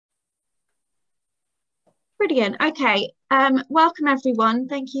Brilliant. Okay. Welcome everyone.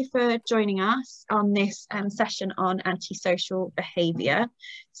 Thank you for joining us on this session on antisocial behaviour.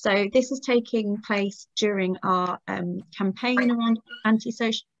 So this is taking place during our campaign around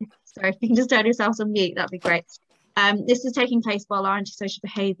antisocial. Sorry, if you can just turn yourselves on mute, that'd be great. This is taking place while our antisocial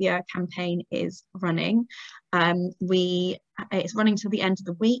behaviour campaign is running. It's running till the end of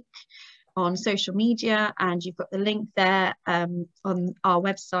the week on social media, and you've got the link there on our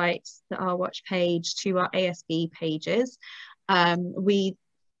website, our watch page, to our ASB pages. We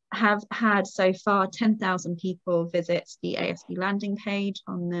have had so far 10,000 people visit the ASB landing page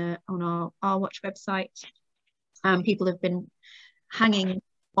on our watch website. People have been hanging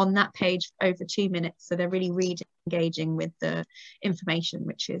on that page for over 2 minutes, so they're really reading, engaging with the information,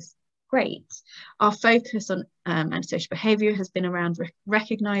 which is great. Our focus on antisocial behaviour has been around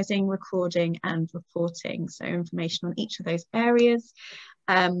recognising, recording and reporting, so information on each of those areas.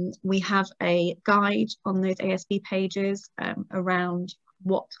 We have a guide on those ASB pages around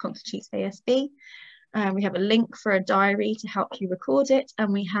what constitutes ASB. We have a link for a diary to help you record it,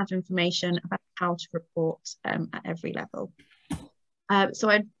 and we have information about how to report at every level. So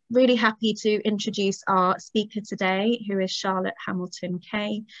I'm really happy to introduce our speaker today, who is Charlotte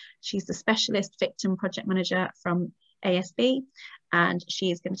Hamilton-Kay. She's the Specialist Victim Project Manager from ASB, and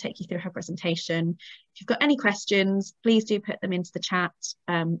she is going to take you through her presentation. If you've got any questions, please do put them into the chat,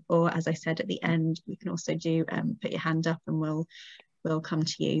 or as I said at the end, you can also do put your hand up and we'll come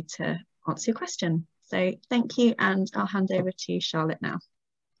to you to answer your question. So thank you, and I'll hand over to Charlotte now.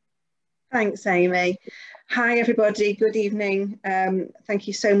 Thanks, Amy. Hi, everybody. Good evening. Thank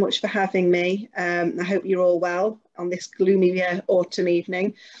you so much for having me. I hope you're all well on this gloomy autumn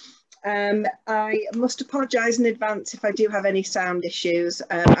evening. I must apologise in advance if I do have any sound issues.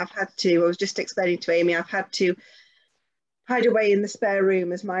 I was just explaining to Amy, I've had to hide away in the spare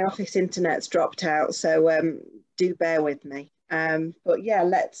room as my office internet's dropped out. So do bear with me. But yeah,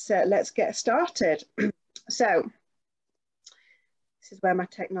 let's get started. So, this is where my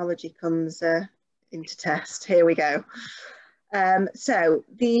technology comes into test. Here we go. So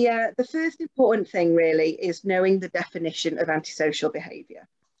the first important thing really is knowing the definition of antisocial behaviour.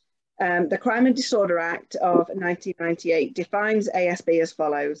 The Crime and Disorder Act of 1998 defines ASB as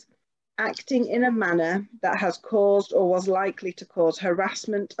follows: acting in a manner that has caused or was likely to cause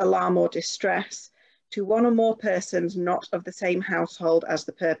harassment, alarm or distress to one or more persons not of the same household as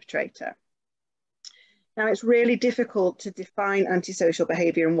the perpetrator. Now, it's really difficult to define antisocial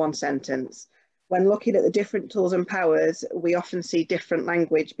behaviour in one sentence. When looking at the different tools and powers, we often see different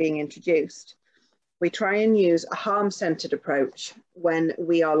language being introduced. We try and use a harm-centred approach when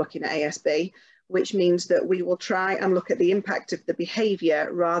we are looking at ASB, which means that we will try and look at the impact of the behaviour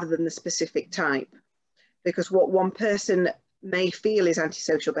rather than the specific type. Because what one person may feel is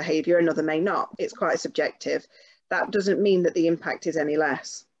antisocial behaviour, another may not. It's quite subjective. That doesn't mean that the impact is any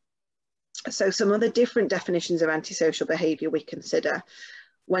less. So some other different definitions of antisocial behaviour we consider: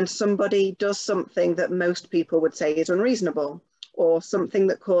 when somebody does something that most people would say is unreasonable, or something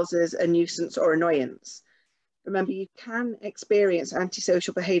that causes a nuisance or annoyance. Remember, you can experience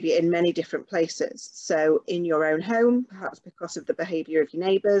antisocial behaviour in many different places. So in your own home, perhaps because of the behaviour of your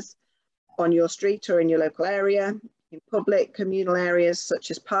neighbours, on your street or in your local area, in public communal areas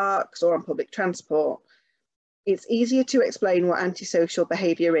such as parks or on public transport. It's easier to explain what antisocial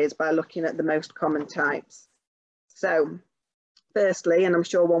behaviour is by looking at the most common types. So, firstly, and I'm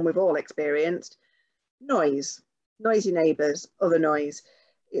sure one we've all experienced, noise, noisy neighbours, other noise.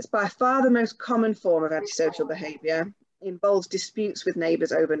 It's by far the most common form of antisocial behaviour. It involves disputes with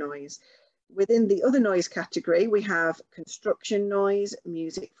neighbours over noise. Within the other noise category, we have construction noise,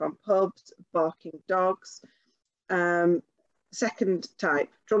 music from pubs, barking dogs. Second type,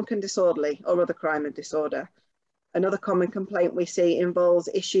 drunken disorderly or other crime and disorder. Another common complaint we see involves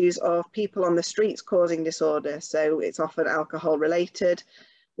issues of people on the streets causing disorder, so it's often alcohol related.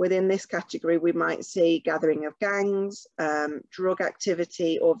 Within this category, we might see gathering of gangs, drug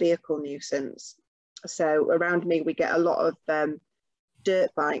activity or vehicle nuisance. So around me, we get a lot of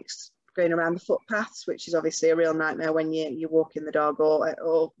dirt bikes going around the footpaths, which is obviously a real nightmare when you're walking the dog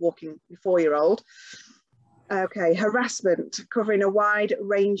or walking your 4-year-old. Okay, harassment, covering a wide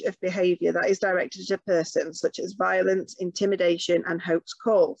range of behaviour that is directed at a person, such as violence, intimidation and hoax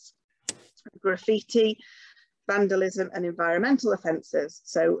calls. Graffiti, vandalism and environmental offences,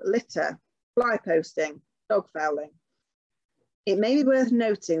 so litter, fly posting, dog fouling. It may be worth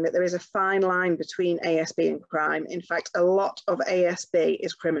noting that there is a fine line between ASB and crime. In fact, a lot of ASB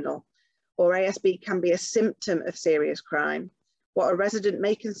is criminal, or ASB can be a symptom of serious crime. What a resident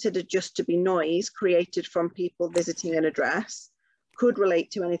may consider just to be noise created from people visiting an address could relate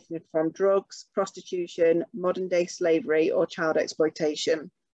to anything from drugs, prostitution, modern day slavery, or child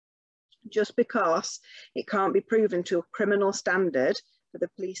exploitation. Just because it can't be proven to a criminal standard for the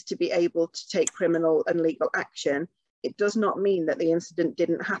police to be able to take criminal and legal action, it does not mean that the incident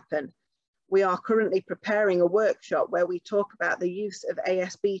didn't happen. We are currently preparing a workshop where we talk about the use of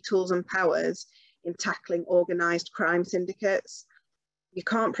ASB tools and powers in tackling organised crime syndicates. You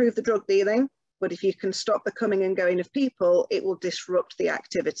can't prove the drug dealing, but if you can stop the coming and going of people, it will disrupt the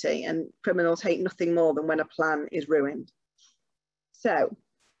activity, and criminals hate nothing more than when a plan is ruined. So,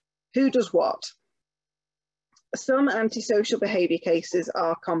 who does what? Some antisocial behaviour cases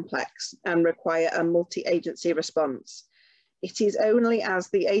are complex and require a multi-agency response. It is only as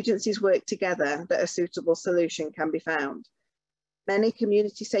the agencies work together that a suitable solution can be found. Many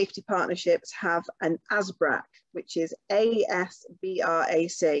community safety partnerships have an ASBRAC, which is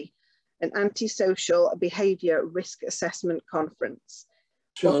ASBRAC, an antisocial behaviour risk assessment conference.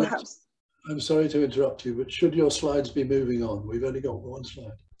 Charlotte, perhaps... I'm sorry to interrupt you, but should your slides be moving on? We've only got one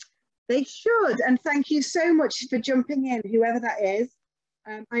slide. They should, and thank you so much for jumping in, whoever that is.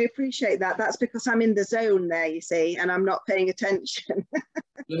 I appreciate that. That's because I'm in the zone there, you see, and I'm not paying attention.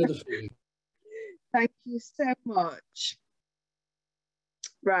 Thank you so much.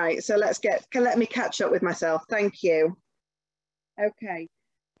 Right, so let me catch up with myself. Thank you. Okay,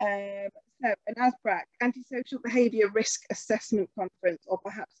 so an ASBRAC, Antisocial Behaviour Risk Assessment Conference, or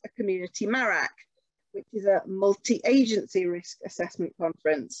perhaps a community MARAC, which is a multi-agency risk assessment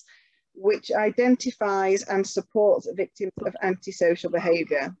conference, which identifies and supports victims of antisocial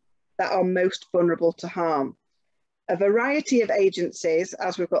behaviour that are most vulnerable to harm. A variety of agencies,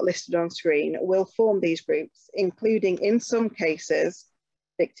 as we've got listed on screen, will form these groups, including, in some cases,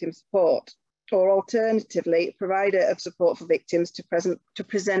 victim support, or alternatively, provider of support for victims to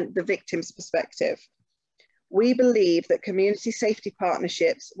present the victim's perspective. We believe that community safety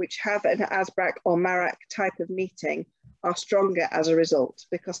partnerships, which have an ASBRAC or MARAC type of meeting, are stronger as a result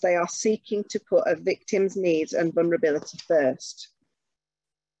because they are seeking to put a victim's needs and vulnerability first.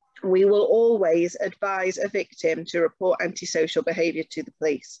 We will always advise a victim to report antisocial behaviour to the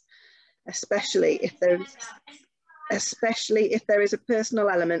police, especially if there is a personal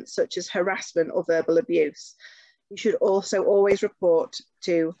element such as harassment or verbal abuse. You should also always report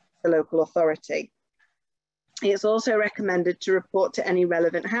to the local authority. It's also recommended to report to any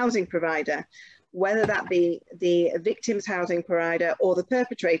relevant housing provider, whether that be the victim's housing provider or the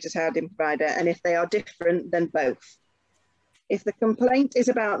perpetrator's housing provider, and if they are different, then both. If the complaint is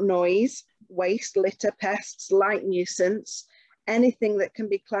about noise, waste, litter, pests, light nuisance, anything that can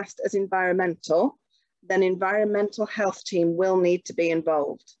be classed as environmental, then environmental health team will need to be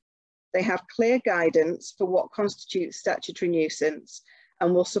involved. They have clear guidance for what constitutes statutory nuisance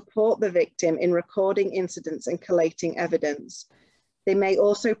and will support the victim in recording incidents and collating evidence. They may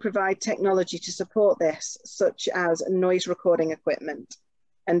also provide technology to support this, such as noise recording equipment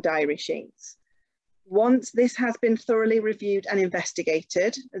and diary sheets. Once this has been thoroughly reviewed and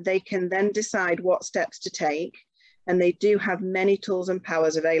investigated, they can then decide what steps to take, and they do have many tools and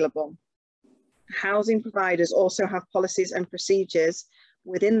powers available. Housing providers also have policies and procedures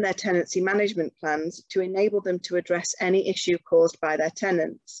within their tenancy management plans to enable them to address any issue caused by their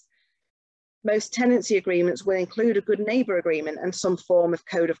tenants. Most tenancy agreements will include a good neighbour agreement and some form of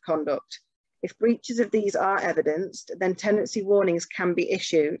code of conduct. If breaches of these are evidenced, then tenancy warnings can be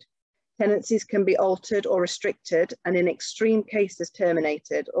issued. Tenancies can be altered or restricted, and in extreme cases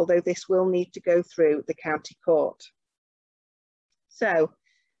terminated, although this will need to go through the county court. So,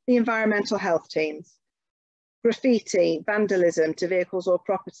 the environmental health teams. Graffiti, vandalism to vehicles or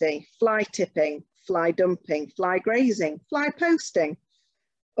property, fly tipping, fly dumping, fly grazing, fly posting,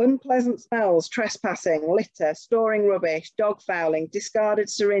 unpleasant smells, trespassing, litter, storing rubbish, dog fouling, discarded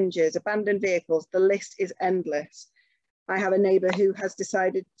syringes, abandoned vehicles, the list is endless. I have a neighbour who has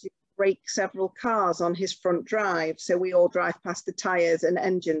decided to break several cars on his front drive, so we all drive past the tyres and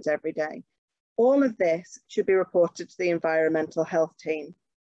engines every day. All of this should be reported to the environmental health team.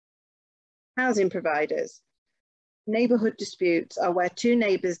 Housing providers. Neighbourhood disputes are where two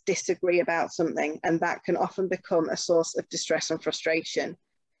neighbours disagree about something, and that can often become a source of distress and frustration.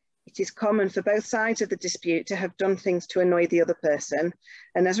 It is common for both sides of the dispute to have done things to annoy the other person,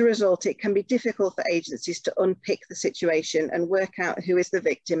 and as a result, it can be difficult for agencies to unpick the situation and work out who is the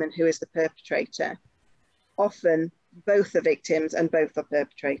victim and who is the perpetrator. Often, both are victims and both are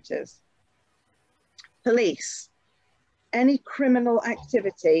perpetrators. Police. Any criminal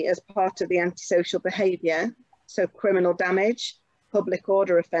activity as part of the antisocial behaviour, so criminal damage, public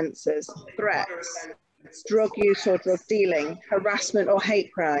order offences, threats, drug use or drug dealing, harassment or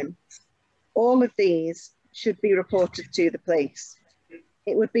hate crime, all of these should be reported to the police.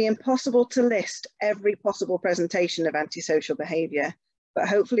 It would be impossible to list every possible presentation of antisocial behaviour, but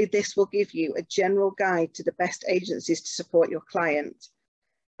hopefully this will give you a general guide to the best agencies to support your client.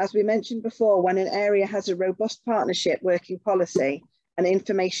 As we mentioned before, when an area has a robust partnership, working policy and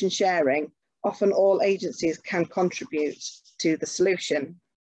information sharing, often all agencies can contribute to the solution.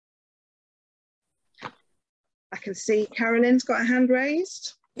 I can see Carolyn's got a hand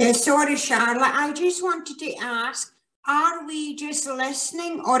raised. Yeah, sorry, Charlotte. I just wanted to ask, are we just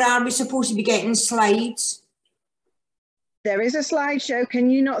listening or are we supposed to be getting slides? There is a slideshow.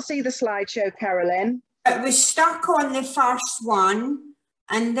 Can you not see the slideshow, Carolyn? It was stuck on the first one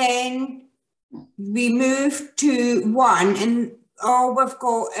and then we moved to one and all we've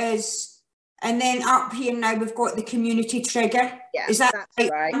got is, and then up here now we've got the community trigger. Yeah, is that that's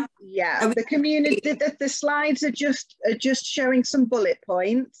right? Yeah, the community, the slides are just showing some bullet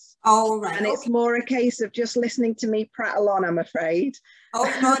points. All right. And it's more a case of just listening to me prattle on, I'm afraid. Oh,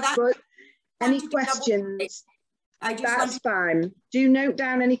 no, that's but any questions, that's fine. Do note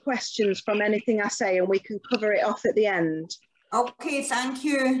down any questions from anything I say and we can cover it off at the end. Okay, thank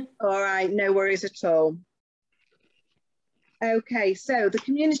you. All right, no worries at all. Okay, so the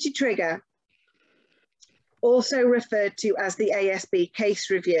community trigger, also referred to as the ASB case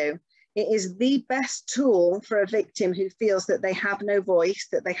review. It is the best tool for a victim who feels that they have no voice,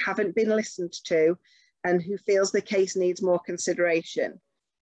 that they haven't been listened to, and who feels the case needs more consideration.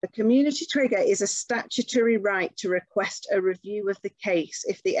 The community trigger is a statutory right to request a review of the case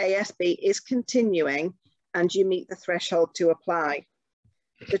if the ASB is continuing and you meet the threshold to apply.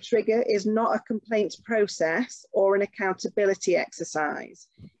 The trigger is not a complaints process or an accountability exercise.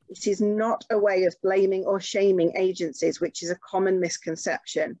 It is not a way of blaming or shaming agencies, which is a common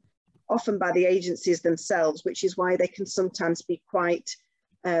misconception, often by the agencies themselves, which is why they can sometimes be quite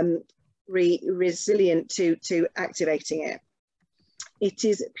resilient to activating it. It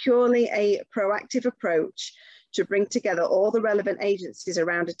is purely a proactive approach to bring together all the relevant agencies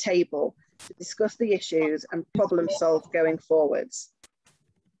around a table to discuss the issues and problem solve going forwards.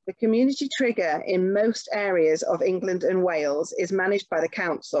 The community trigger in most areas of England and Wales is managed by the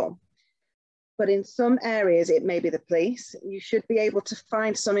council, but in some areas it may be the police. You should be able to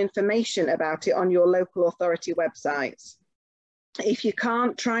find some information about it on your local authority websites. If you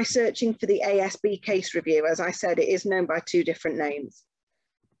can't, try searching for the ASB case review. As I said, it is known by 2 different names.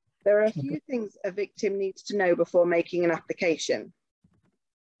 There are a few things a victim needs to know before making an application.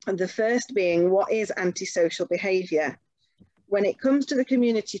 And the first being, what is antisocial behaviour? When it comes to the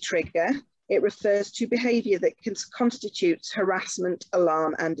community trigger, it refers to behaviour that constitutes harassment,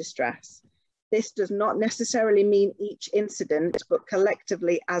 alarm and distress. This does not necessarily mean each incident, but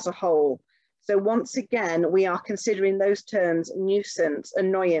collectively as a whole. So once again, we are considering those terms nuisance,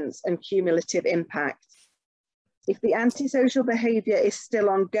 annoyance and cumulative impact. If the antisocial behaviour is still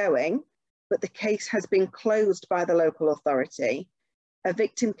ongoing, but the case has been closed by the local authority, a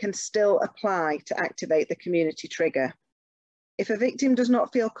victim can still apply to activate the community trigger. If a victim does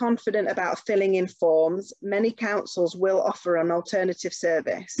not feel confident about filling in forms, many councils will offer an alternative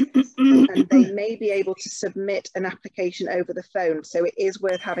service and they may be able to submit an application over the phone, so it is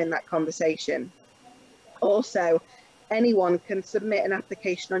worth having that conversation. Also, anyone can submit an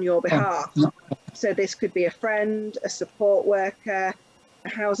application on your behalf. So this could be a friend, a support worker, a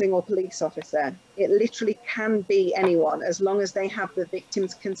housing or police officer. It literally can be anyone as long as they have the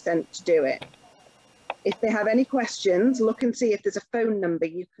victim's consent to do it. If they have any questions, look and see if there's a phone number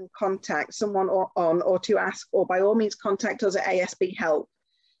you can contact someone on or to ask, or by all means contact us at ASB Help.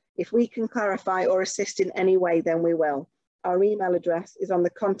 If we can clarify or assist in any way, then we will. Our email address is on the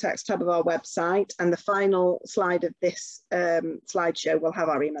contacts tab of our website, and the final slide of this slideshow will have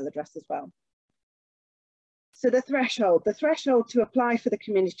our email address as well. So the threshold to apply for the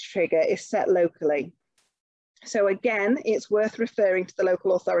community trigger is set locally. So again, it's worth referring to the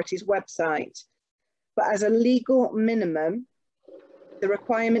local authority's website. But as a legal minimum, the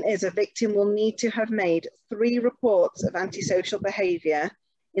requirement is a victim will need to have made 3 reports of antisocial behaviour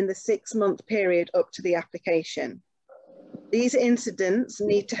in the 6-month period up to the application. These incidents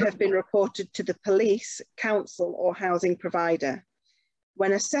need to have been reported to the police, council or housing provider.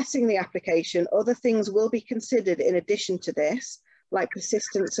 When assessing the application, other things will be considered in addition to this, like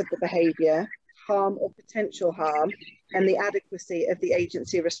persistence of the behaviour, harm or potential harm, and the adequacy of the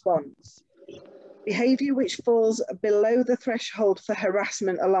agency response. Behaviour which falls below the threshold for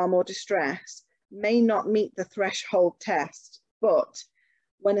harassment, alarm or distress may not meet the threshold test, but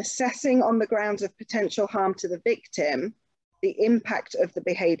when assessing on the grounds of potential harm to the victim, the impact of the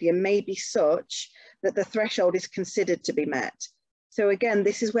behaviour may be such that the threshold is considered to be met. So again,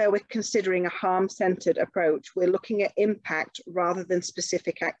 this is where we're considering a harm-centered approach. We're looking at impact rather than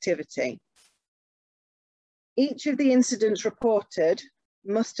specific activity. Each of the incidents reported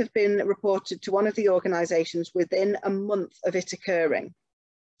must have been reported to one of the organisations within a month of it occurring.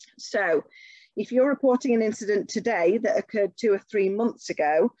 So if you're reporting an incident today that occurred 2 or 3 months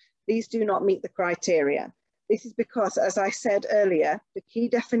ago, these do not meet the criteria. This is because, as I said earlier, the key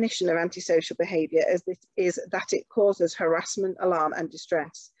definition of antisocial behaviour is that it causes harassment, alarm and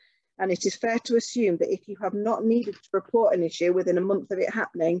distress. And it is fair to assume that if you have not needed to report an issue within a month of it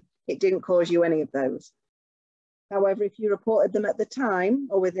happening, it didn't cause you any of those. However, if you reported them at the time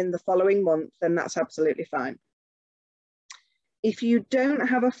or within the following month, then that's absolutely fine. If you don't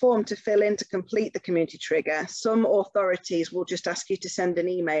have a form to fill in to complete the community trigger, some authorities will just ask you to send an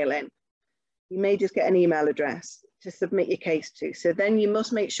email in. You may just get an email address to submit your case to. So then you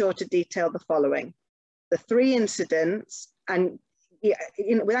must make sure to detail the following: the 3 incidents, and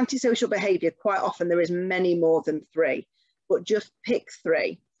with antisocial behaviour, quite often there is many more than 3, but just pick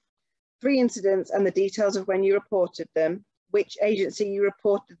 3. 3 incidents and the details of when you reported them, which agency you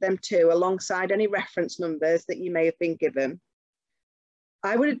reported them to, alongside any reference numbers that you may have been given.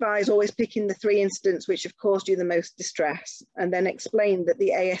 I would advise always picking the 3 incidents which have caused you the most distress, and then explain that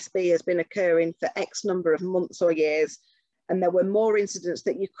the ASB has been occurring for X number of months or years, and there were more incidents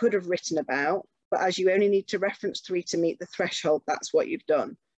that you could have written about, but as you only need to reference 3 to meet the threshold, that's what you've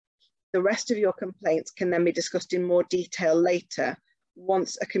done. The rest of your complaints can then be discussed in more detail later,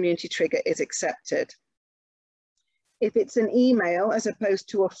 once a community trigger is accepted. If it's an email as opposed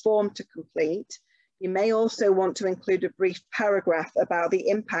to a form to complete, you may also want to include a brief paragraph about the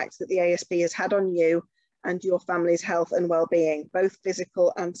impact that the ASB has had on you and your family's health and well-being, both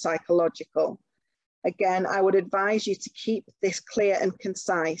physical and psychological. Again, I would advise you to keep this clear and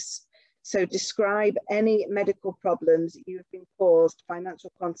concise. So describe any medical problems you have been caused,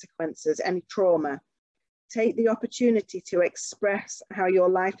 financial consequences, any trauma. Take the opportunity to express how your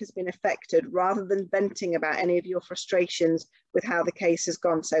life has been affected rather than venting about any of your frustrations with how the case has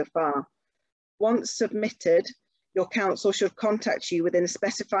gone so far. Once submitted, your counsel should contact you within a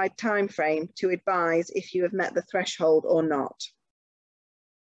specified time frame to advise if you have met the threshold or not.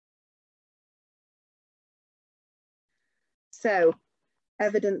 So,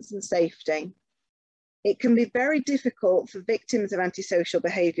 evidence and safety. It can be very difficult for victims of antisocial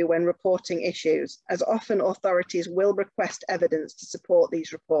behaviour when reporting issues, as often authorities will request evidence to support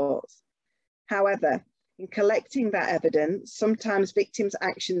these reports. However, in collecting that evidence, sometimes victims'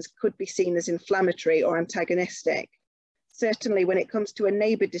 actions could be seen as inflammatory or antagonistic. Certainly, when it comes to a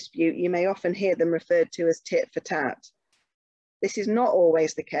neighbour dispute, you may often hear them referred to as tit for tat. This is not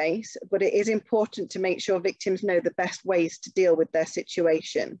always the case, but it is important to make sure victims know the best ways to deal with their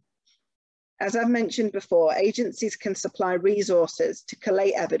situation. As I've mentioned before, agencies can supply resources to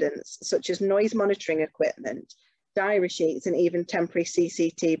collate evidence, such as noise monitoring equipment, diary sheets, and even temporary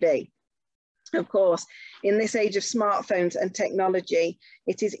CCTV. Of course, in this age of smartphones and technology,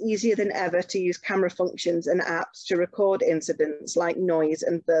 it is easier than ever to use camera functions and apps to record incidents like noise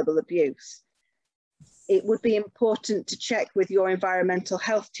and verbal abuse. It would be important to check with your environmental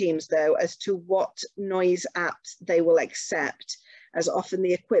health teams, though, as to what noise apps they will accept, as often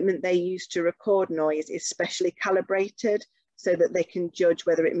the equipment they use to record noise is specially calibrated so that they can judge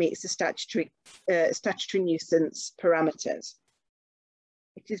whether it meets the statutory nuisance parameters.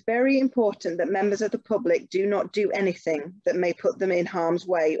 It is very important that members of the public do not do anything that may put them in harm's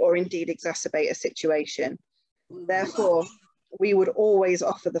way or indeed exacerbate a situation. Therefore, we would always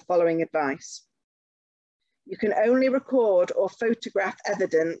offer the following advice. You can only record or photograph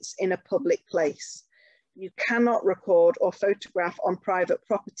evidence in a public place. You cannot record or photograph on private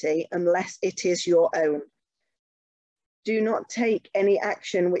property unless it is your own. Do not take any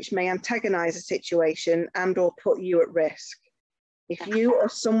action which may antagonize a situation and or put you at risk. If you or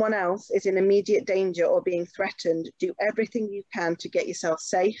someone else is in immediate danger or being threatened, do everything you can to get yourself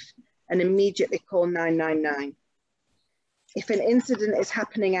safe and immediately call 999. If an incident is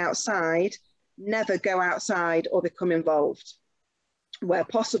happening outside, never go outside or become involved. Where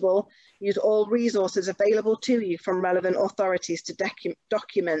possible, use all resources available to you from relevant authorities to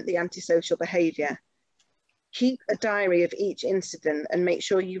document the antisocial behaviour. Keep a diary of each incident and make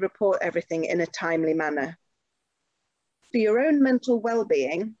sure you report everything in a timely manner. For your own mental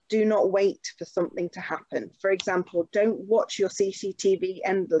well-being, do not wait for something to happen. For example, don't watch your CCTV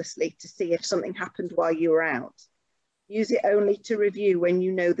endlessly to see if something happened while you were out. Use it only to review when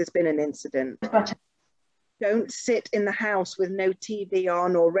you know there's been an incident. Don't sit in the house with no TV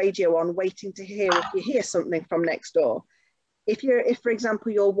on or radio on waiting to hear if you hear something from next door. If for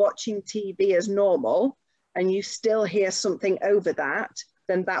example, you're watching TV as normal, and you still hear something over that,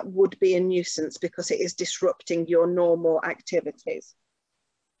 then that would be a nuisance because it is disrupting your normal activities.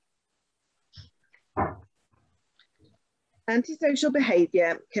 Antisocial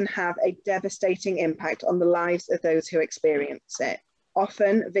behaviour can have a devastating impact on the lives of those who experience it.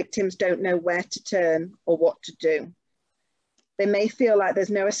 Often, victims don't know where to turn or what to do. They may feel like there's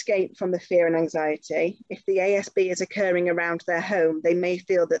no escape from the fear and anxiety. If the ASB is occurring around their home, they may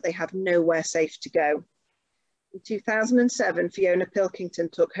feel that they have nowhere safe to go. In 2007, Fiona Pilkington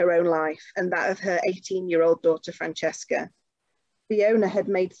took her own life and that of her 18-year-old daughter, Francesca. Fiona had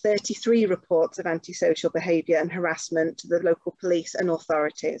made 33 reports of antisocial behaviour and harassment to the local police and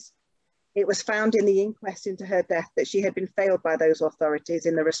authorities. It was found in the inquest into her death that she had been failed by those authorities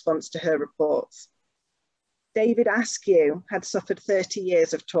in the response to her reports. David Askew had suffered 30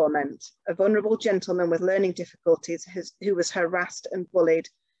 years of torment, a vulnerable gentleman with learning difficulties who was harassed and bullied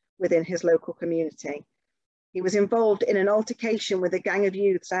within his local community. He was involved in an altercation with a gang of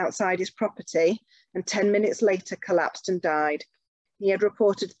youths outside his property and 10 minutes later collapsed and died. He had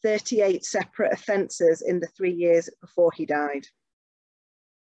reported 38 separate offences in the 3 years before he died.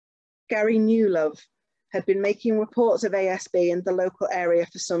 Gary Newlove had been making reports of ASB in the local area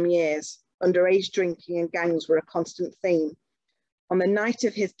for some years. Underage drinking and gangs were a constant theme. On the night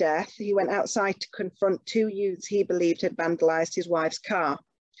of his death, he went outside to confront 2 youths he believed had vandalised his wife's car.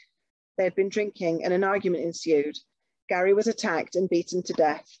 They had been drinking and an argument ensued. Gary was attacked and beaten to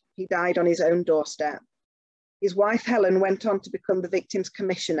death. He died on his own doorstep. His wife, Helen, went on to become the victim's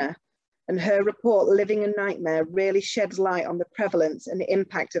commissioner, and her report, Living a Nightmare, really sheds light on the prevalence and the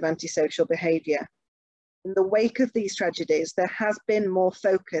impact of antisocial behaviour. In the wake of these tragedies, there has been more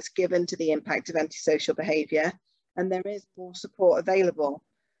focus given to the impact of antisocial behaviour, and there is more support available.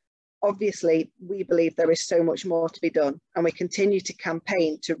 Obviously, we believe there is so much more to be done, and we continue to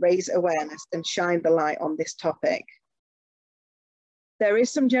campaign to raise awareness and shine the light on this topic. There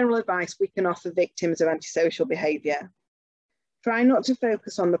is some general advice we can offer victims of antisocial behaviour. Try not to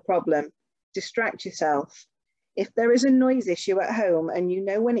focus on the problem. Distract yourself. If there is a noise issue at home and you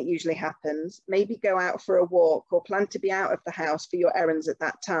know when it usually happens, maybe go out for a walk or plan to be out of the house for your errands at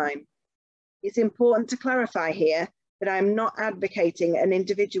that time. It's important to clarify here that I'm not advocating an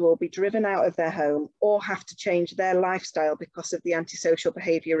individual be driven out of their home or have to change their lifestyle because of the antisocial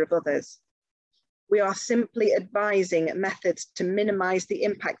behaviour of others. We are simply advising methods to minimise the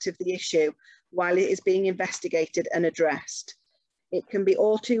impact of the issue while it is being investigated and addressed. It can be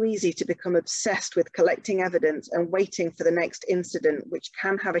all too easy to become obsessed with collecting evidence and waiting for the next incident, which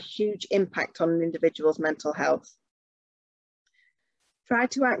can have a huge impact on an individual's mental health. Try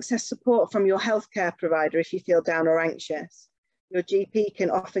to access support from your healthcare provider if you feel down or anxious. Your GP can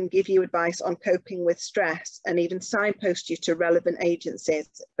often give you advice on coping with stress and even signpost you to relevant agencies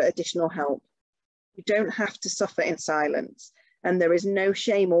for additional help. You don't have to suffer in silence, and there is no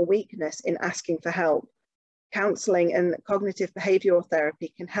shame or weakness in asking for help. Counselling and cognitive behavioural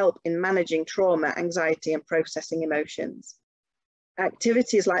therapy can help in managing trauma, anxiety, and processing emotions.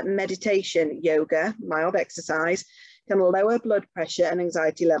 Activities like meditation, yoga, mild exercise can lower blood pressure and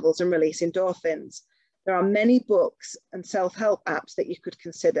anxiety levels and release endorphins. There are many books and self-help apps that you could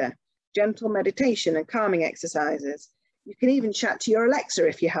consider, gentle meditation and calming exercises. You can even chat to your Alexa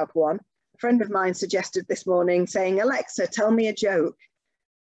if you have one. A friend of mine suggested this morning saying, "Alexa, tell me a joke."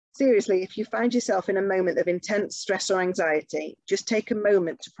 Seriously, if you find yourself in a moment of intense stress or anxiety, just take a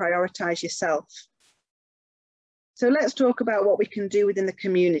moment to prioritise yourself. So let's talk about what we can do within the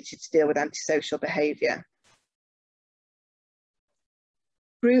community to deal with antisocial behaviour.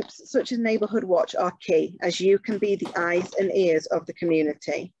 Groups such as Neighbourhood Watch are key, as you can be the eyes and ears of the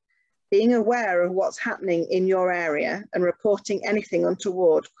community. Being aware of what's happening in your area and reporting anything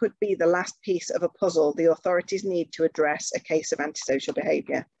untoward could be the last piece of a puzzle the authorities need to address a case of antisocial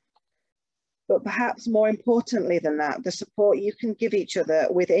behaviour. But perhaps more importantly than that, the support you can give each other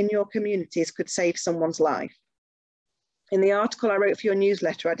within your communities could save someone's life. In the article I wrote for your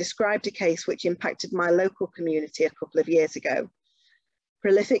newsletter, I described a case which impacted my local community a couple of years ago.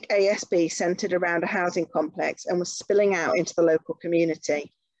 Prolific ASB centred around a housing complex and was spilling out into the local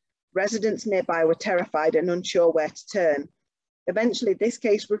community. Residents nearby were terrified and unsure where to turn. Eventually, this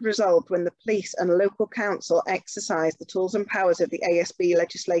case was resolved when the police and local council exercised the tools and powers of the ASB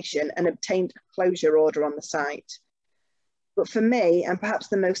legislation and obtained a closure order on the site. But for me, and perhaps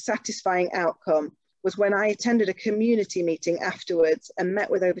the most satisfying outcome, was when I attended a community meeting afterwards and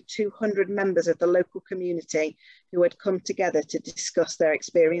met with over 200 members of the local community who had come together to discuss their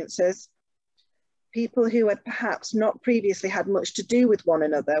experiences. People who had perhaps not previously had much to do with one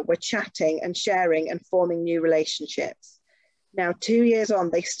another were chatting and sharing and forming new relationships. Now, 2 years on,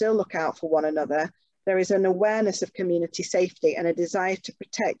 they still look out for one another. There There is an awareness of community safety and a desire to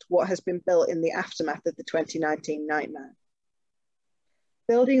protect what has been built in the aftermath of the 2019 nightmare.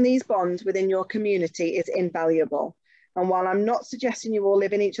 Building these bonds within your community is invaluable. And while I'm not suggesting you all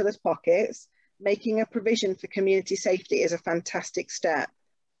live in each other's pockets, making a provision for community safety is a fantastic step.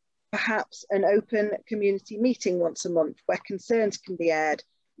 Perhaps an open community meeting once a month where concerns can be aired.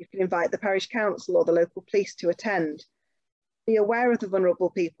 You can invite the parish council or the local police to attend. Be aware of the vulnerable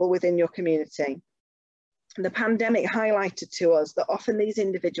people within your community. The pandemic highlighted to us that often these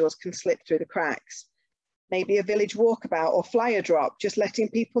individuals can slip through the cracks. Maybe a village walkabout or flyer drop, just letting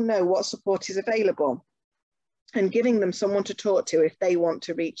people know what support is available and giving them someone to talk to if they want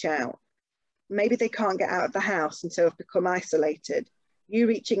to reach out. Maybe they can't get out of the house and so have become isolated. You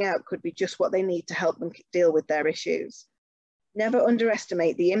reaching out could be just what they need to help them deal with their issues. Never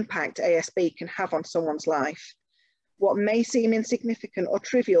underestimate the impact ASB can have on someone's life. What may seem insignificant or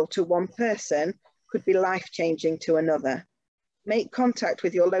trivial to one person could be life-changing to another. Make contact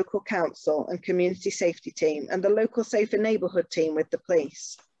with your local council and community safety team and the local safer neighbourhood team with the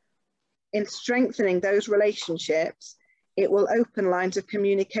police. In strengthening those relationships, it will open lines of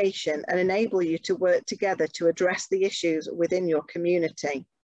communication and enable you to work together to address the issues within your community.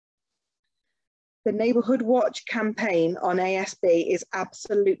 The Neighbourhood Watch campaign on ASB is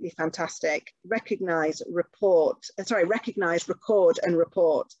absolutely fantastic. Recognise, record and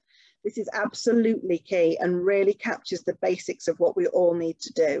report. This is absolutely key and really captures the basics of what we all need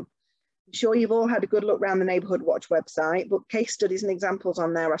to do. I'm sure you've all had a good look around the Neighbourhood Watch website, but case studies and examples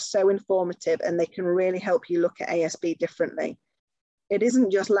on there are so informative and they can really help you look at ASB differently. It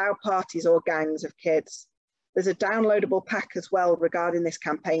isn't just loud parties or gangs of kids. There's a downloadable pack as well regarding this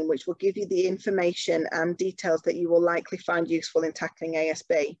campaign, which will give you the information and details that you will likely find useful in tackling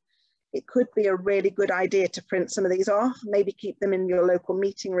ASB. It could be a really good idea to print some of these off, maybe keep them in your local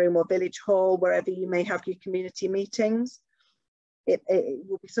meeting room or village hall, wherever you may have your community meetings. It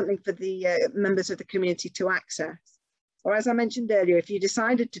will be something for the members of the community to access. Or as I mentioned earlier, if you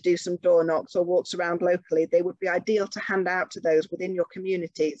decided to do some door knocks or walks around locally, they would be ideal to hand out to those within your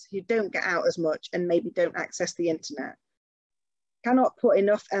communities who don't get out as much and maybe don't access the internet. Cannot put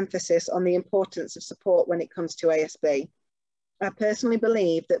enough emphasis on the importance of support when it comes to ASB. I personally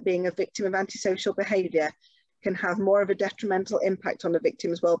believe that being a victim of antisocial behaviour can have more of a detrimental impact on the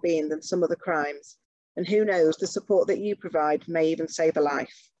victim's well-being than some other crimes. And who knows, the support that you provide may even save a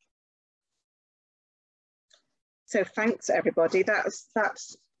life. So thanks everybody,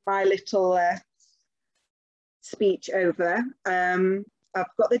 that's my little speech over.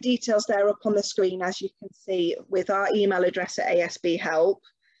 I've got the details there up on the screen, as you can see, with our email address at ASB Help.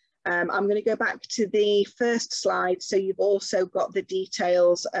 I'm going to go back to the first slide, so you've also got the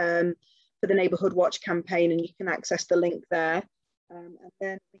details for the Neighbourhood Watch campaign, and you can access the link there. And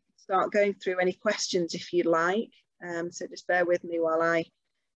then we can start going through any questions if you'd like. So just bear with me while I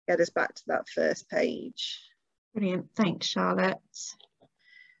get us back to that first page. Brilliant, thanks Charlotte.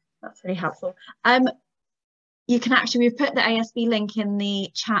 That's really helpful. You can actually, we've put the ASB link in the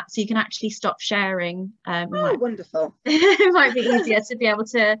chat, so you can actually stop sharing. Oh, wonderful. It might be easier to be able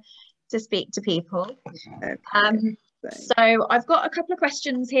to speak to people. Okay. So I've got a couple of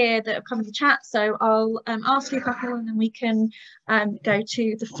questions here that have come in the chat, so I'll ask you a couple and then we can go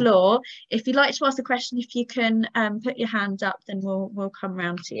to the floor. If you'd like to ask a question, if you can put your hand up, then we'll come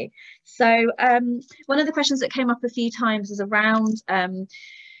round to you. So one of the questions that came up a few times is around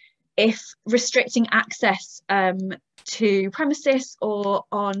if restricting access to premises or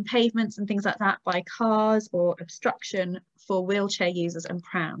on pavements and things like that by cars or obstruction for wheelchair users and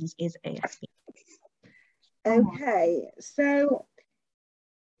prams is ASB. Okay, so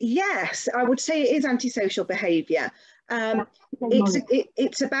yes, I would say it is antisocial behaviour.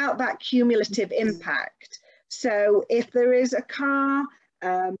 It's about that cumulative impact. So if there is a car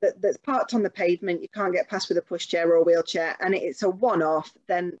that's parked on the pavement, you can't get past with a pushchair or a wheelchair, and it's a one-off,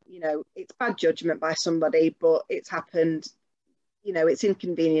 then, you know, it's bad judgment by somebody, but it's happened, you know, it's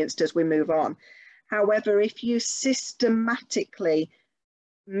inconvenienced as we move on. However, if you systematically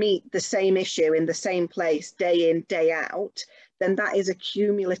meet the same issue in the same place day in, day out, then that is a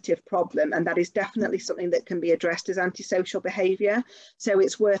cumulative problem, and that is definitely something that can be addressed as antisocial behaviour. So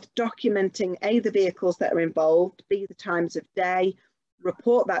it's worth documenting A, the vehicles that are involved, B, the times of day,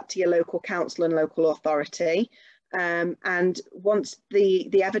 report that to your local council and local authority, and once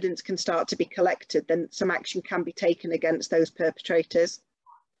the evidence can start to be collected, then some action can be taken against those perpetrators.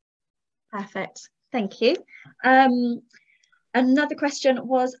 Perfect, thank you. Another question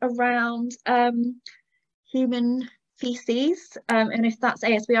was around human feces, and if that's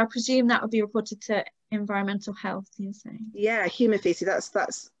ASB, I presume that would be reported to environmental health, you're saying? Yeah, human feces,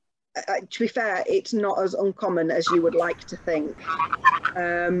 that's to be fair, it's not as uncommon as you would like to think.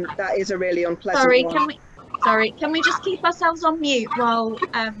 That is a really unpleasant one. Sorry, can we just keep ourselves on mute while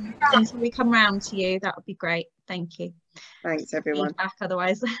until we come round to you? That would be great. Thank you. Thanks, everyone. Feedback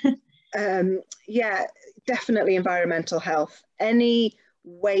otherwise. Yeah, definitely environmental health. Any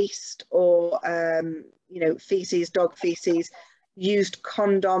waste or feces, dog feces, used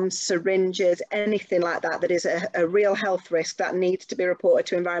condoms, syringes, anything like that that is a real health risk, that needs to be reported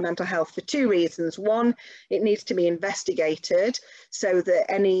to environmental health for two reasons. One, it needs to be investigated so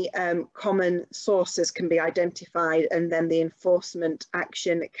that any common sources can be identified, and then the enforcement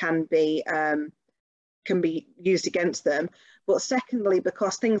action can be used against them. But secondly,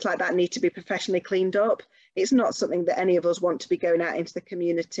 because things like that need to be professionally cleaned up, it's not something that any of us want to be going out into the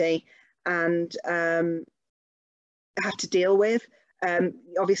community and have to deal with.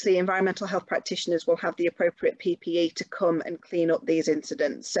 Obviously, environmental health practitioners will have the appropriate PPE to come and clean up these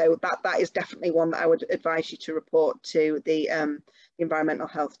incidents. So that is definitely one that I would advise you to report to the environmental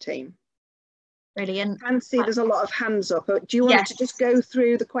health team. Brilliant. I can see there's a lot of hands up. Do you want to just go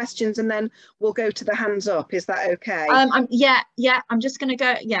through the questions and then we'll go to the hands up? Is that okay? I'm just going to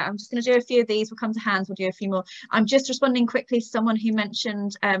go. Yeah, I'm just going to do a few of these. We'll come to hands. We'll do a few more. I'm just responding quickly to someone who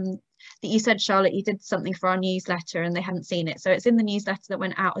mentioned that you said, Charlotte, you did something for our newsletter and they hadn't seen it. So it's in the newsletter that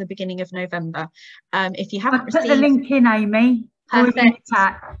went out at the beginning of November. If you haven't received, put the link in, Amy. Perfect.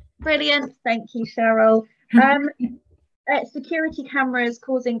 Brilliant. Thank you, Cheryl. Security cameras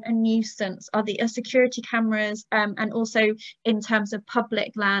causing a nuisance. Are the security cameras and also in terms of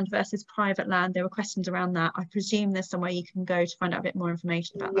public land versus private land, there were questions around that. I presume there's somewhere you can go to find out a bit more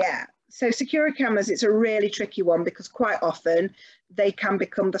information about that. Yeah, so security cameras, it's a really tricky one because quite often they can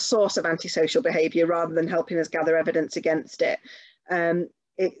become the source of antisocial behaviour rather than helping us gather evidence against it.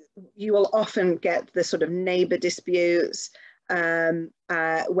 You will often get the sort of neighbour disputes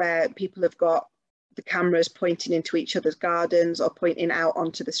where people have got the cameras pointing into each other's gardens or pointing out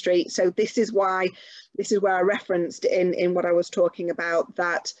onto the street. So this is where I referenced in what I was talking about,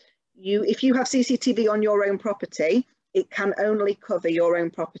 that if you have CCTV on your own property, it can only cover your own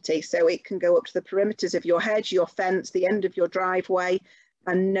property. So it can go up to the perimeters of your hedge, your fence, the end of your driveway,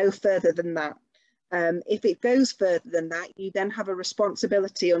 and no further than that. If it goes further than that, you then have a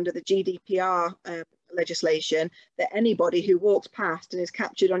responsibility under the GDPR legislation that anybody who walks past and is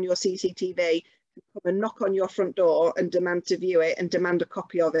captured on your CCTV can come and knock on your front door and demand to view it and demand a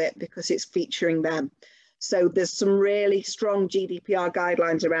copy of it because it's featuring them. So there's some really strong GDPR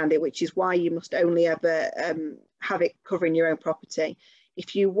guidelines around it, which is why you must only ever have it covering your own property.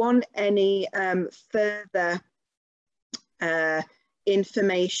 If you want any further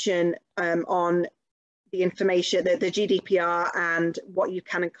information on the information, the GDPR and what you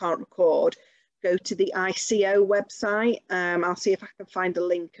can and can't record, go to the ICO website. I'll see if I can find a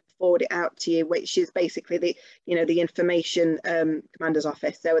link and forward it out to you, which is basically the information commander's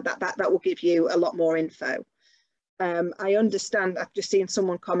office. So that will give you a lot more info. I understand, I've just seen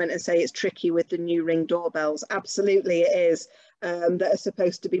someone comment and say it's tricky with the new Ring doorbells. Absolutely it is, that are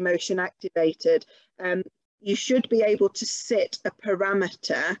supposed to be motion activated. You should be able to set a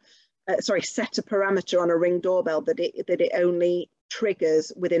parameter on a Ring doorbell that it only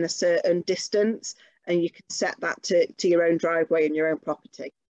triggers within a certain distance, and you can set that to your own driveway and your own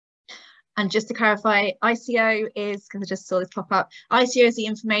property. And just to clarify, ICO is, because I just saw this pop up, ICO is the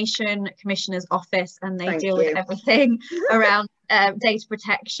Information Commissioner's Office, and they deal with everything around data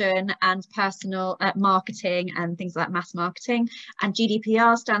protection and personal marketing and things like mass marketing. And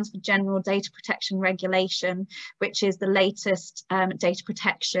GDPR stands for General Data Protection Regulation, which is the latest data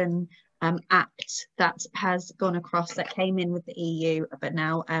protection Act that has gone across, that came in with the EU, but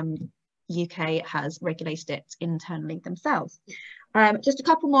now UK has regulated it internally themselves. Just a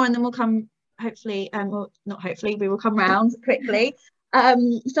couple more and then we'll come, hopefully, well, not hopefully, we will come round quickly.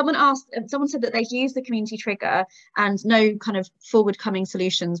 Someone said that they'd used the community trigger and no kind of forward-coming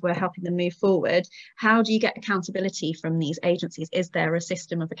solutions were helping them move forward. How do you get accountability from these agencies? Is there a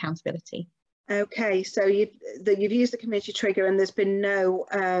system of accountability? Okay, so you've used the community trigger and there's been no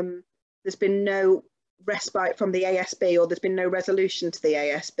respite from the ASB, or there's been no resolution to the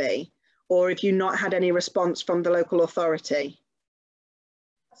ASB, or have you not had any response from the local authority?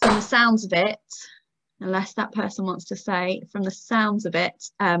 From the sounds of it, unless that person wants to say, from the sounds of it,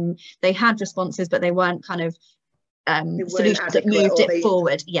 they had responses, but they weren't kind of solutions that moved it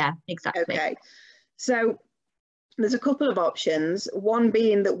forward. Yeah, exactly. Okay, so there's a couple of options. One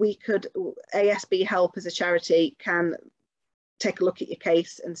being that ASB Help as a charity can take a look at your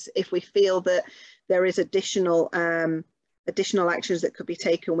case, and if we feel that there is additional additional actions that could be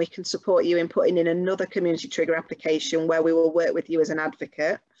taken, we can support you in putting in another community trigger application where we will work with you as an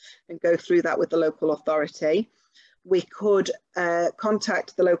advocate and go through that with the local authority. We could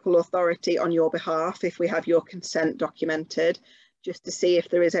contact the local authority on your behalf if we have your consent documented, just to see if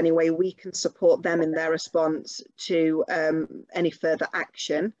there is any way we can support them in their response to any further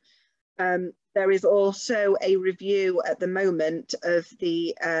action. There is also a review at the moment of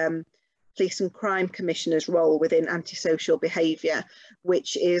the Police and Crime Commissioner's role within antisocial behaviour,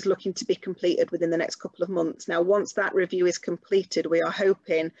 which is looking to be completed within the next couple of months. Now, once that review is completed, we are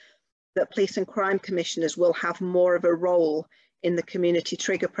hoping that Police and Crime Commissioners will have more of a role in the community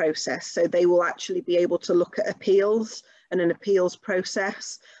trigger process. So they will actually be able to look at appeals and an appeals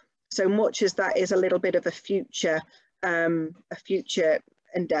process. So much as that is a little bit of a future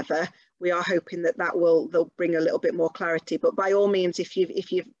endeavour, we are hoping that they'll bring a little bit more clarity. But by all means, if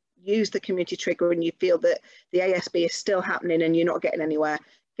you've used the community trigger and you feel that the ASB is still happening and you're not getting anywhere,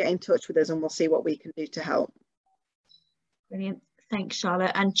 get in touch with us and we'll see what we can do to help. Brilliant. Thanks,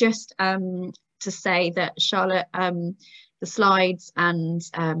 Charlotte. And just to say that Charlotte, the slides and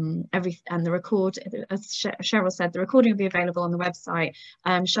the record, as Cheryl said, the recording will be available on the website.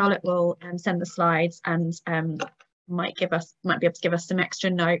 Charlotte will send the slides and might be able to give us some extra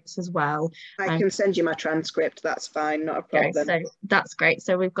notes as well. I can send you my transcript, that's fine, not a problem. Okay, so that's great.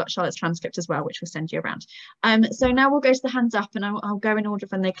 So we've got Charlotte's transcript as well, which we'll send you around. So now we'll go to the hands up and I'll go in order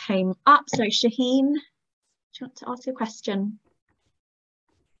when they came up. So Shaheen, do you want to ask your question?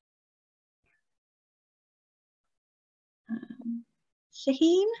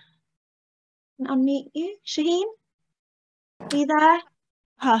 Shaheen, unmute you. Shaheen, are you there?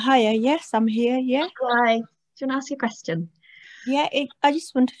 Hi, yes, I'm here, yeah. Hi, do you want to ask your question? Yeah, I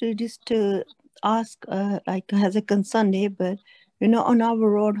just wanted to ask, like, as a concerned neighbor, you know, on our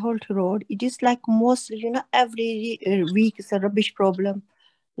road, Holt Road, it is like mostly, you know, every week is a rubbish problem.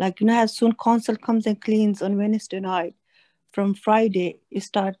 Like, you know, as soon council comes and cleans on Wednesday night, from Friday, it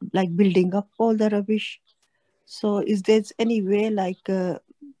start like building up all the rubbish. So is there any way like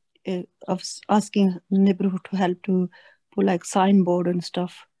of asking neighborhood to help to put like signboard and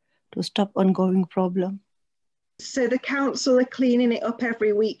stuff to stop ongoing problem? So the council are cleaning it up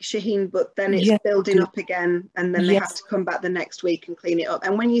every week, Shaheen, but then it's building up again and then they have to come back the next week and clean it up.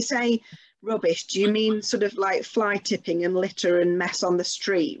 And when you say rubbish, do you mean sort of like fly tipping and litter and mess on the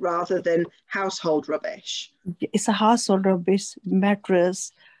street rather than household rubbish? It's a household rubbish,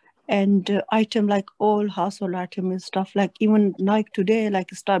 mattress, and item like all household item and stuff, like even like today,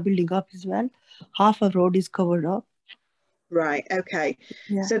 like start building up as well. Half of road is covered up. Right, okay.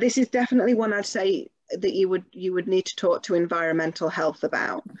 Yeah. So this is definitely one I'd say that you would need to talk to environmental health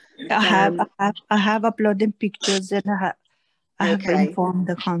about. I have uploaded pictures and I have informed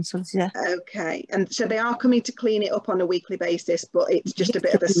the councils, yeah. Okay, and so they are coming to clean it up on a weekly basis, but it's just a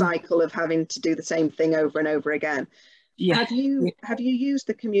bit of a cycle of having to do the same thing over and over again. Yeah. Have you used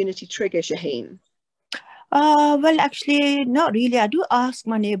the community trigger, Shaheen? Well, actually, not really. I do ask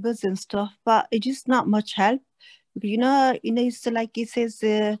my neighbors and stuff, but it is not much help. You know, it's like it says,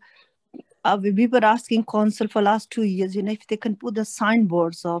 we were asking council for last 2 years, you know, if they can put the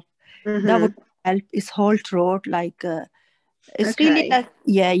signboards up, that would help. It's Holt Road, like, it's really like,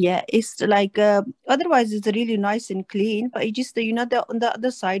 it's like, otherwise it's really nice and clean, but it just, you know, on the other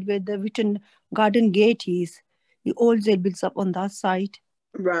side where the Witten Garden Gate is, the old jail builds up on that side.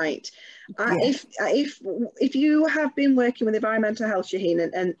 Right. If you have been working with environmental health, Shaheen,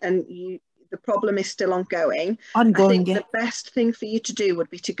 and the problem is still ongoing, I think the best thing for you to do would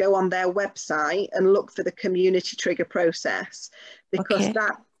be to go on their website and look for the community trigger process, because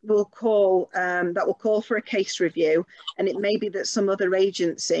that will call for a case review, and it may be that some other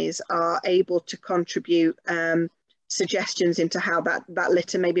agencies are able to contribute suggestions into how that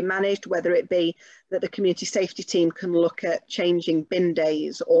litter may be managed, whether it be that the community safety team can look at changing bin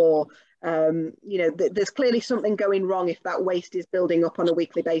days, or you know, there's clearly something going wrong if that waste is building up on a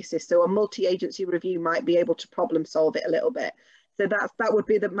weekly basis. So a multi-agency review might be able to problem solve it a little bit. So that would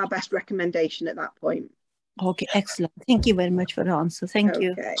be my best recommendation at that point. Okay, excellent. Thank you very much for the answer. Thank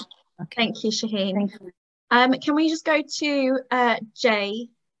you. Okay. Thank you, Shaheen. Thank you. Can we just go to Jay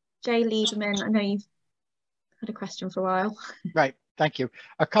Lieberman? I know you've had a question for a while. Right, thank you.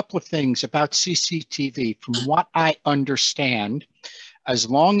 A couple of things about CCTV. From what I understand, as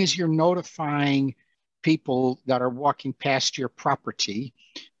long as you're notifying people that are walking past your property,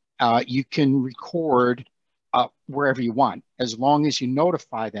 you can record wherever you want, as long as you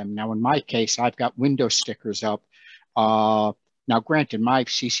notify them. Now, in my case, I've got window stickers up. Now, granted, my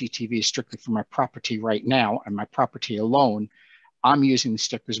CCTV is strictly for my property right now and my property alone. I'm using the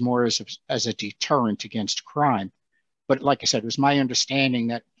stickers more as a deterrent against crime. But like I said, it was my understanding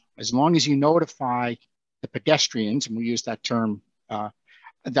that as long as you notify the pedestrians, and we use that term,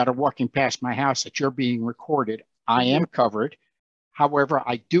 that are walking past my house, that you're being recorded, I am covered. However,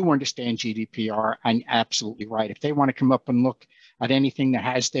 I do understand GDPR, and absolutely right. If they want to come up and look at anything that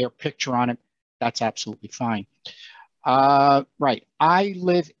has their picture on it, that's absolutely fine. Right. I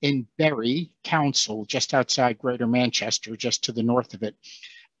live in Bury Council, just outside Greater Manchester, just to the north of it.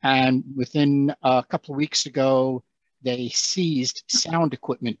 And within a couple of weeks ago, they seized sound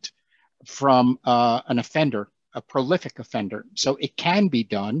equipment from an offender, a prolific offender. So it can be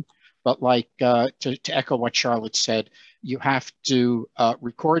done, but like to echo what Charlotte said, you have to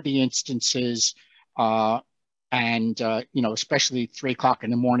record the instances and, you know, especially 3 o'clock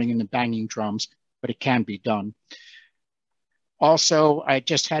in the morning in the banging drums, but it can be done. Also, I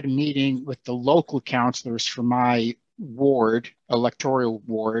just had a meeting with the local councillors for my ward, electoral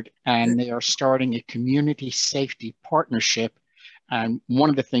ward, and they are starting a community safety partnership. And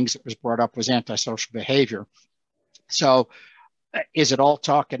one of the things that was brought up was antisocial behavior. So is it all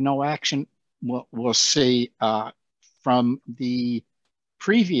talk and no action? We'll see. From the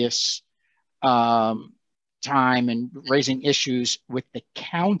previous time and raising issues with the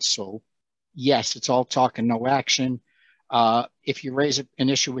council, yes, it's all talk and no action. If you raise an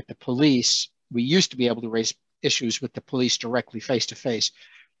issue with the police, we used to be able to raise issues with the police directly face-to-face.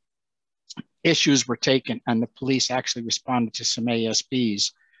 Issues were taken and the police actually responded to some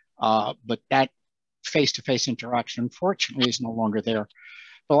ASBs, but that face-to-face interaction, unfortunately, is no longer there.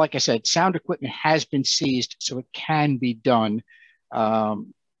 But like I said, sound equipment has been seized, so it can be done.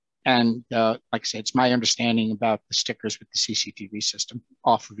 And like I said, it's my understanding about the stickers with the CCTV system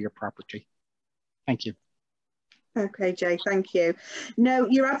off of your property. Thank you. Okay, Jay, thank you. No,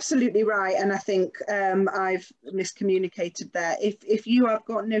 you're absolutely right. And I think I've miscommunicated there. If you have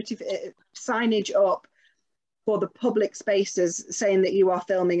got signage up for the public spaces saying that you are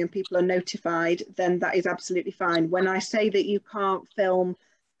filming and people are notified, then that is absolutely fine. When I say that you can't film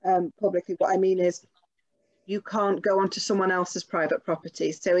publicly, what I mean is you can't go onto someone else's private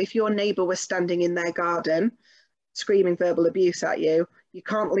property. So if your neighbour was standing in their garden screaming verbal abuse at you, you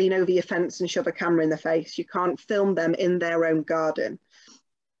can't lean over your fence and shove a camera in the face. You can't film them in their own garden.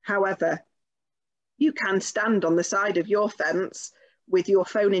 However, you can stand on the side of your fence with your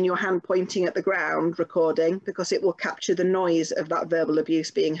phone in your hand pointing at the ground recording, because it will capture the noise of that verbal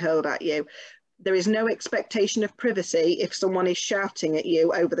abuse being hurled at you. There is no expectation of privacy if someone is shouting at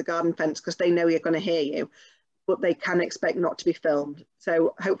you over the garden fence because they know you're going to hear you, but they can expect not to be filmed.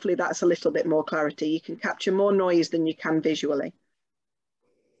 So hopefully that's a little bit more clarity. You can capture more noise than you can visually.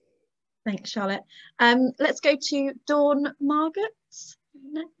 Thanks, Charlotte. Let's go to Dawn Margaret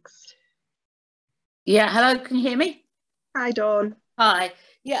next. Yeah, hello, can you hear me? Hi, Dawn. Hi.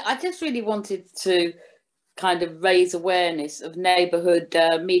 Yeah, I just really wanted to kind of raise awareness of neighbourhood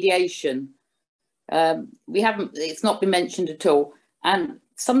mediation. It's not been mentioned at all. And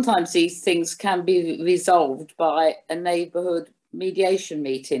sometimes these things can be resolved by a neighbourhood mediation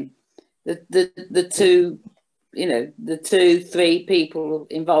meeting. The two, you know, the 2-3 people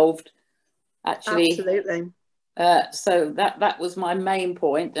involved actually. Absolutely. So that was my main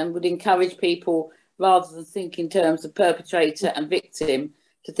point, and would encourage people, rather than think in terms of perpetrator and victim,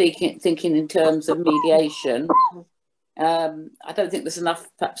 to thinking in terms of mediation. I don't think there's enough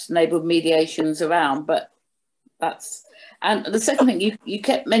perhaps neighbourhood mediations around, but that's. And the second thing, you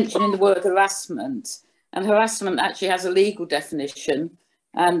kept mentioning the word harassment, and harassment actually has a legal definition,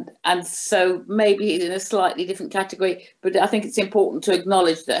 and so maybe in a slightly different category, but I think it's important to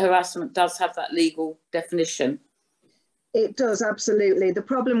acknowledge that harassment does have that legal definition. It does, absolutely. The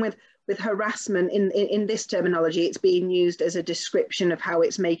problem with harassment in this terminology, it's being used as a description of how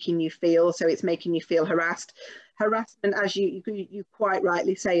it's making you feel. So it's making you feel harassed. Harassment, as you quite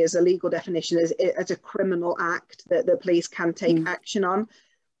rightly say, is a legal definition, as a criminal act that the police can take action on.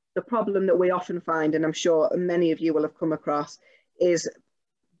 The problem that we often find, and I'm sure many of you will have come across, is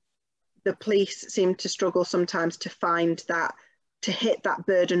the police seem to struggle sometimes to find that, to hit that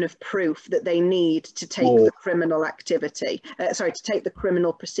burden of proof that they need to take the criminal activity, to take the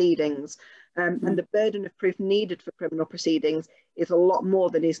criminal proceedings. And the burden of proof needed for criminal proceedings is a lot more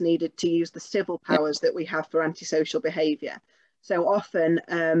than is needed to use the civil powers that we have for antisocial behaviour. So often,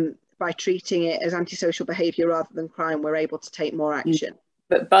 by treating it as antisocial behaviour rather than crime, we're able to take more action.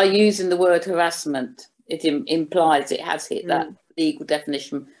 But by using the word harassment, it implies it has hit that legal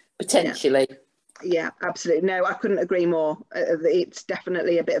definition, potentially. Yeah, absolutely. No, I couldn't agree more. It's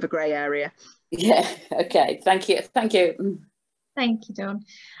definitely a bit of a grey area. Yeah, okay. Thank you. Thank you. Thank you, Dawn.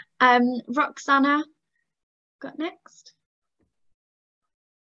 Roxana, got next.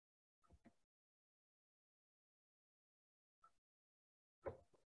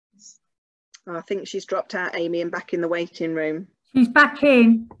 Oh, I think she's dropped out, Amy, and back in the waiting room. She's back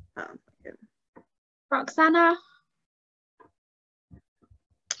in. Oh, Roxana?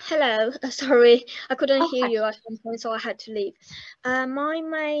 Hello, sorry, I couldn't hear hi. you at one point, so I had to leave. My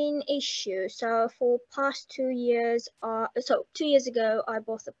main issue, so for past 2 years, so 2 years ago, I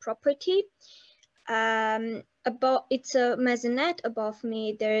bought a property. It's a maisonette. Above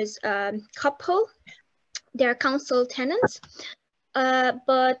me, there's a couple. They're council tenants.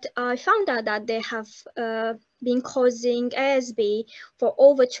 But I found out that they have been causing ASB for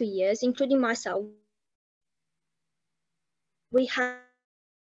over 2 years, including myself. We had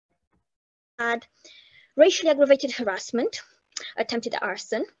racially aggravated harassment, attempted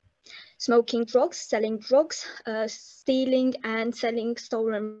arson, smoking drugs, selling drugs, stealing and selling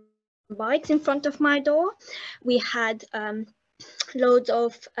stolen bikes in front of my door. We had loads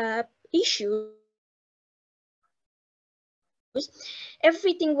of issues.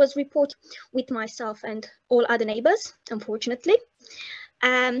 Everything was reported with myself and all other neighbors, unfortunately.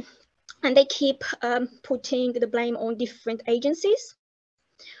 And they keep putting the blame on different agencies,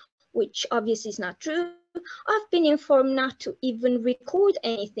 which obviously is not true. I've been informed not to even record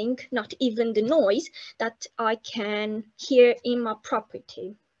anything, not even the noise that I can hear in my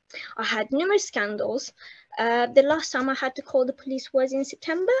property. I had numerous scandals. The last time I had to call the police was in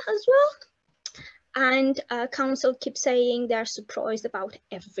September as well. And council keeps saying they're surprised about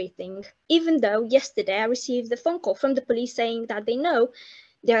everything, even though yesterday I received a phone call from the police saying that they know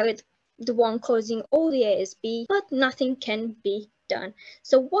they're the one causing all the ASB, but nothing can be done.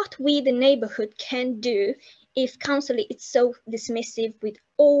 So what we, the neighborhood, can do if council is so dismissive with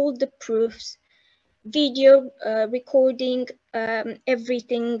all the proofs, video recording,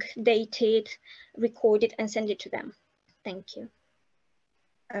 everything dated, recorded, and send it to them. Thank you.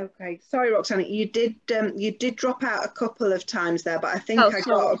 Okay, sorry, Roxana, you did drop out a couple of times there, but I think I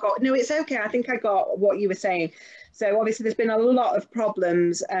got no, it's okay. I think I got what you were saying. So obviously there's been a lot of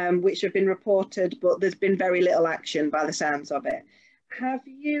problems which have been reported, but there's been very little action by the sounds of it. Have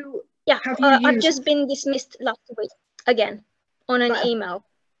you? Yeah, I've just been dismissed last week again on an email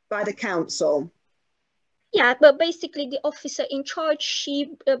by the council. Yeah, but basically the officer in charge,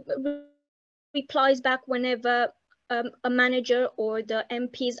 she replies back whenever a manager or the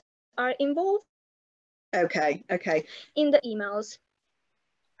MPs are involved. Okay. In the emails.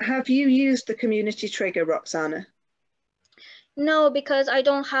 Have you used the community trigger, Roxana? No, because I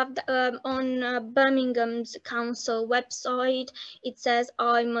don't have on Birmingham's council website. It says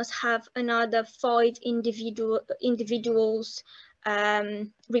I must have another 5 individuals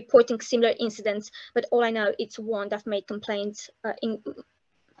reporting similar incidents, but all I know it's one that made complaints.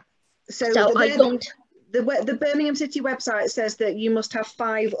 So I don't. The Birmingham City website says that you must have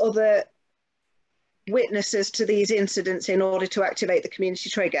 5 other witnesses to these incidents in order to activate the community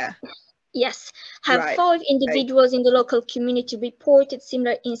trigger. Yes, have 5 individuals in the local community reported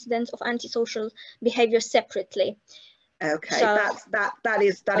similar incidents of antisocial behavior separately. Okay, so, that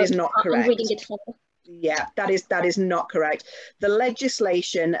is not correct. I'm reading it from. Yeah, that is not correct. The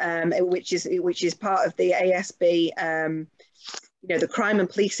legislation, which is part of the ASB, the Crime and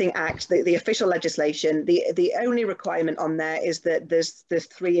Policing Act, the official legislation, the only requirement on there is that there's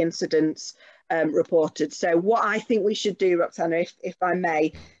 3 incidents reported. So what I think we should do, Roxana, if I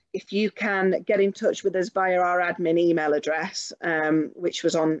may, if you can get in touch with us via our admin email address, which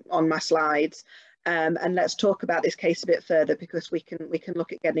was on my slides, and let's talk about this case a bit further, because we can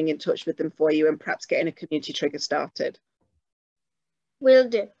look at getting in touch with them for you and perhaps getting a community trigger started. Will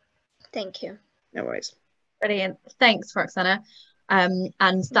do. Thank you. No worries. Brilliant. Thanks, Roxana. And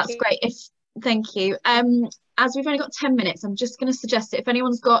that's great. Thank you. As we've only got 10 minutes, I'm just going to suggest that if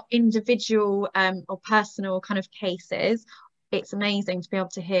anyone's got individual or personal kind of cases, it's amazing to be able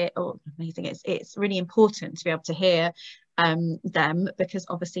to hear, or amazing, it's really important to be able to hear them, because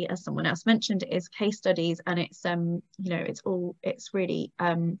obviously, as someone else mentioned, it is case studies, and it's it's really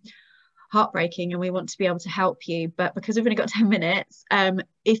heartbreaking, and we want to be able to help you. But because we've only got 10 minutes,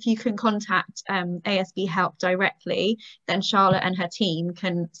 if you can contact ASB Help directly, then Charlotte and her team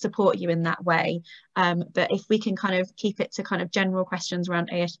can support you in that way. But if we can kind of keep it to kind of general questions around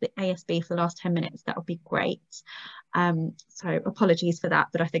ASB for the last 10 minutes, that would be great. So apologies for that,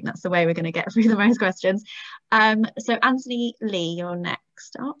 but I think that's the way we're going to get through the most questions. So Anthony Lee, you're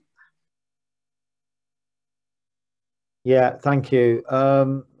next up. Yeah, thank you.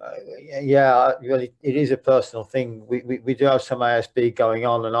 Yeah, really, it is a personal thing. We do have some ASB going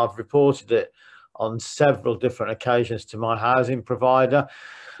on, and I've reported it on several different occasions to my housing provider,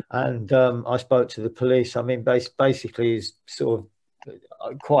 and I spoke to the police. I mean, basically, is sort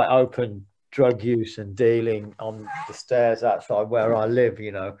of quite open drug use and dealing on the stairs outside where I live,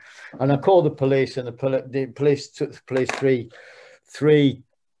 you know. And I called the police, and the police took the police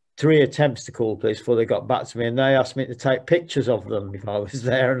three attempts to call the police before they got back to me, and they asked me to take pictures of them if I was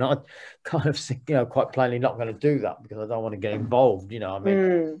there, and I kind of, you know, quite plainly not going to do that because I don't want to get involved, you know. I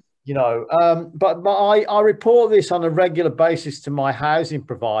mean, you know, but I report this on a regular basis to my housing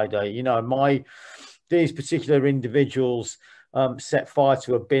provider. You know, these particular individuals set fire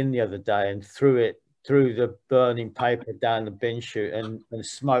to a bin the other day and threw the burning paper down the bin chute and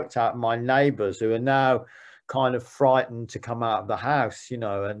smoked out my neighbours, who are now kind of frightened to come out of the house, you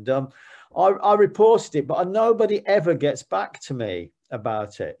know. And I reported it, but nobody ever gets back to me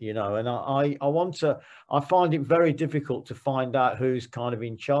about it, you know. And I find it very difficult to find out who's kind of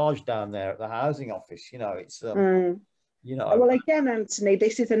in charge down there at the housing office, you know. It's you know. Well, again, Anthony,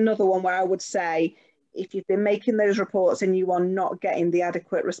 this is another one where I would say, if you've been making those reports and you are not getting the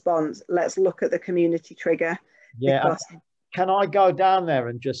adequate response, let's look at the community trigger. Yeah. Can I go down there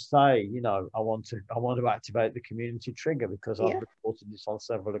and just say, you know, I want to activate the community trigger because I've reported this on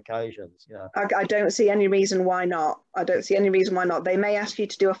several occasions, you know? I don't see any reason why not. I don't see any reason why not. They may ask you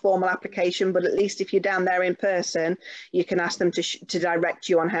to do a formal application, but at least if you're down there in person, you can ask them to direct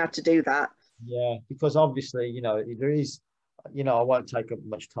you on how to do that. Yeah, because obviously, you know, there is, you know, I won't take up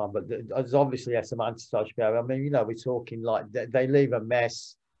much time, but there's obviously some antisocial behavior. I mean, you know, we're talking like they leave a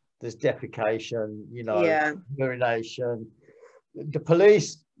mess, there's defecation, you know, urination. The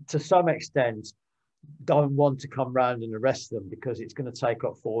police, to some extent, don't want to come round and arrest them because it's going to take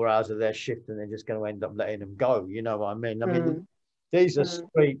up 4 hours of their shift and they're just going to end up letting them go. You know what I mean? I mean, these are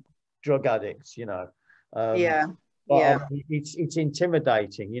street drug addicts, you know. It's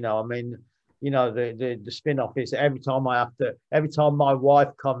intimidating, you know. I mean, you know, the spin-off is every time my wife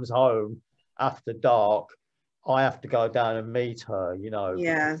comes home after dark, I have to go down and meet her, you know.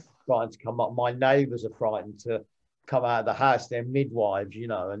 Trying to come up. My neighbours are frightened to come out of the house. They're midwives, you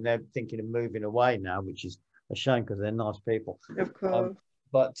know, and they're thinking of moving away now, which is a shame because they're nice people. Of course.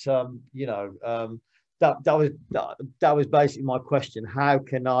 But you know, that was basically my question. How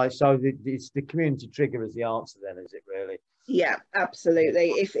can I? So it's the community trigger is the answer, then, is it really? Yeah, absolutely.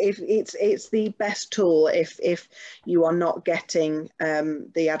 If it's the best tool if you are not getting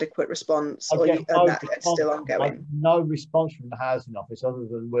the adequate response, or that's still ongoing. No response from the housing office other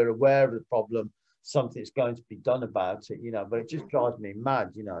than we're aware of the problem, something's going to be done about it, you know. But it just drives me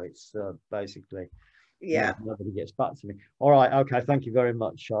mad, you know. It's basically, you know, nobody gets back to me. All right, okay, thank you very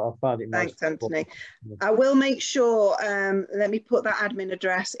much. I found it. Thanks, Anthony. I will make sure. Let me put that admin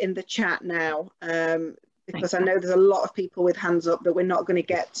address in the chat now. Because I know there's a lot of people with hands up that we're not going to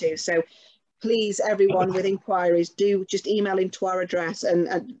get to. So please, everyone with inquiries, do just email into our address.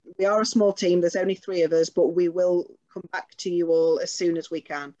 And we are a small team. There's only 3 of us, but we will come back to you all as soon as we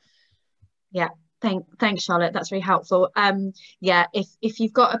can. Yeah, thanks, Charlotte. That's really helpful. Yeah, if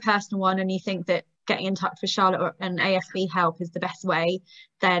you've got a personal one and you think that getting in touch with Charlotte and ASB help is the best way,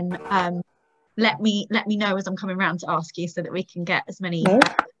 then let me know as I'm coming around to ask you so that we can get as many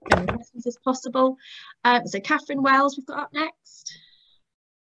questions as possible. So Catherine Wells, we've got up next.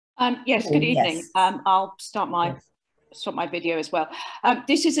 Yes, good evening. I'll start my video as well.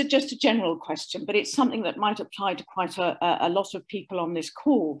 This is just a general question, but it's something that might apply to quite a lot of people on this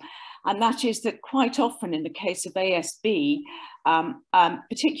call. And that is that quite often in the case of ASB,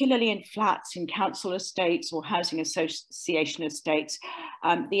 particularly in flats, in council estates or housing association estates,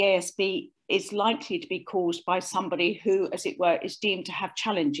 the ASB is likely to be caused by somebody who, as it were, is deemed to have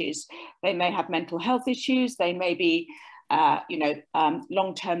challenges. They may have mental health issues, they may be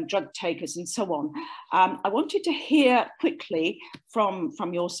long-term drug takers and so on. I wanted to hear quickly from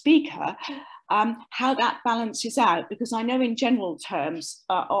your speaker how that balances out, because I know in general terms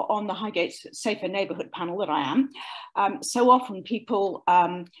on the Highgate Safer Neighbourhood panel that I am, so often people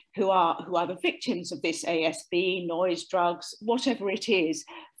who are the victims of this ASB, noise, drugs, whatever it is,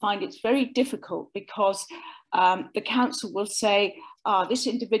 find it's very difficult because the council will say, this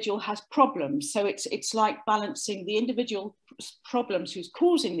individual has problems. So it's like balancing the individual problems who's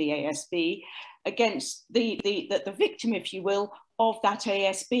causing the ASB against the victim, if you will, of that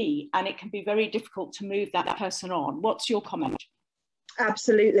ASB. And it can be very difficult to move that person on. What's your comment?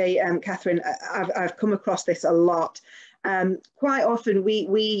 Absolutely, Catherine. I've come across this a lot. Quite often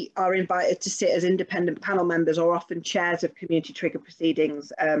we are invited to sit as independent panel members or often chairs of community trigger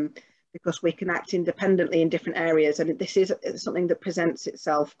proceedings because we can act independently in different areas, and this is something that presents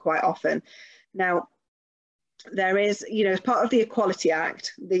itself quite often. Now, there is, you know, as part of the Equality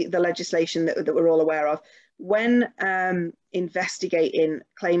Act, the legislation that we're all aware of, when investigating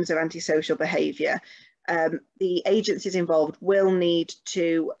claims of antisocial behaviour, the agencies involved will need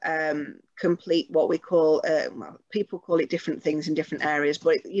to complete what we call, well, people call it different things in different areas,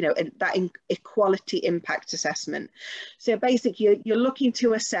 but you know, that equality impact assessment. So basically you're looking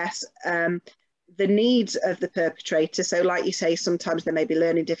to assess the needs of the perpetrator. So like you say, sometimes there may be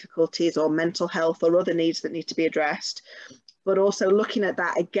learning difficulties or mental health or other needs that need to be addressed, but also looking at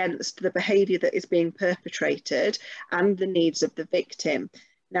that against the behaviour that is being perpetrated and the needs of the victim.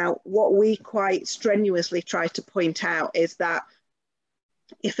 Now, what we quite strenuously try to point out is that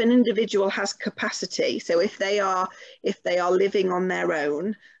if an individual has capacity, so if they are living on their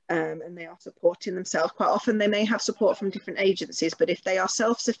own and they are supporting themselves, quite often they may have support from different agencies, but if they are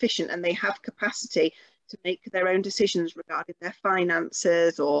self-sufficient and they have capacity to make their own decisions regarding their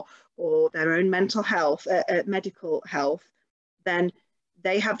finances or their own mental health, medical health, then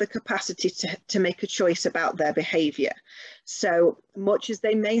they have the capacity to make a choice about their behaviour. So much as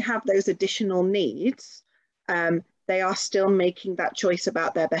they may have those additional needs, they are still making that choice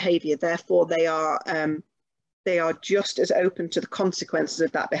about their behaviour. Therefore, they are just as open to the consequences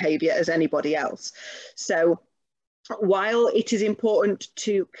of that behaviour as anybody else. So while it is important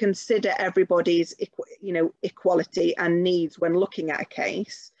to consider everybody's equality and needs when looking at a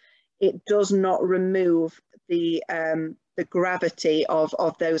case, it does not remove the gravity of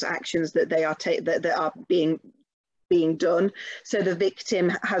those actions that they are that are being done. So the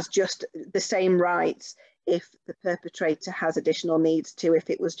victim has just the same rights if the perpetrator has additional needs to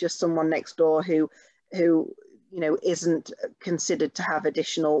if it was just someone next door who isn't considered to have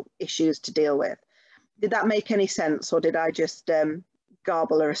additional issues to deal with. Did that make any sense, or did I just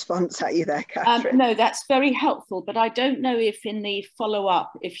garble a response at you there, Catherine? No, that's very helpful, but I don't know if in the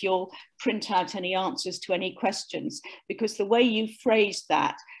follow-up, if you'll print out any answers to any questions, because the way you phrased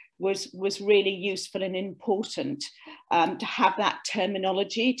that was really useful and important, to have that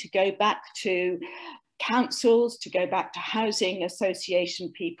terminology, to go back to councils, to go back to housing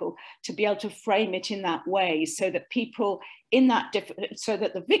association people, to be able to frame it in that way, so that people in that so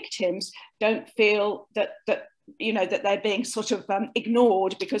that the victims don't feel that they're being sort of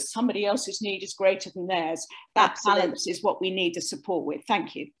ignored because somebody else's need is greater than theirs. That Absolutely. Balance is what we need the support with.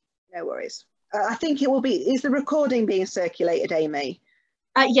 Thank you. No worries. I think it will be, is the recording being circulated, Amy?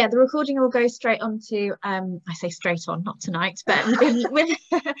 Yeah, the recording will go straight onto, I say straight on, not tonight, but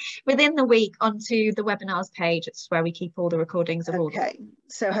within the week onto the webinars page. It's where we keep all the recordings of all. Okay,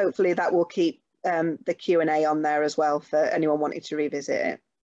 so hopefully that will keep the Q&A on there as well for anyone wanting to revisit it.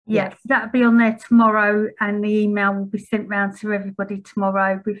 Yes, that'll be on there tomorrow, and the email will be sent round to everybody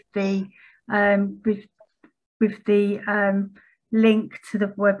tomorrow with the link to the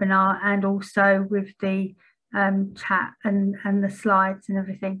webinar, and also with the chat and the slides and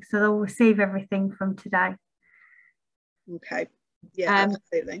everything. So they'll receive everything from today. Okay. Yeah,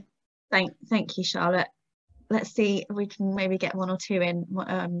 absolutely. Thank you, Charlotte. Let's see if we can maybe get one or two in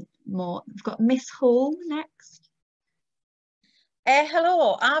more. We've got Miss Hall next.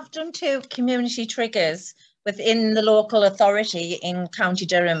 Hello, I've done 2 community triggers within the local authority in County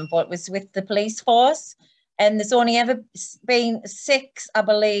Durham, but it was with the police force, and there's only ever been 6, I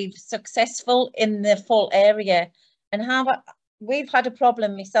believe, successful in the full area. And we've had a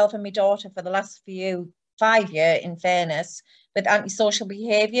problem, myself and my daughter, for the last 5 years, in fairness, with antisocial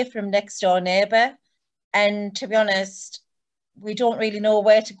behaviour from next door neighbour. And to be honest, we don't really know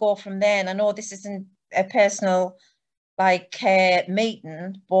where to go from there. And I know this isn't a personal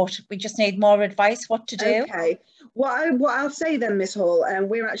meeting, but we just need more advice what to do. Okay, what I'll say then, Miss Hall, and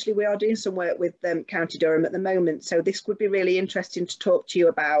we are doing some work with County Durham at the moment, so this would be really interesting to talk to you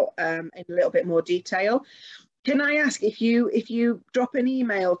about in a little bit more detail. Can I ask if you drop an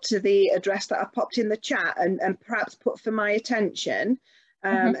email to the address that I popped in the chat and perhaps put for my attention,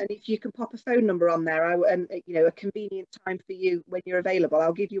 and if you can pop a phone number on there, and a convenient time for you when you're available,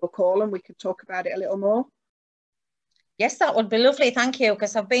 I'll give you a call and we can talk about it a little more. Yes, that would be lovely. Thank you,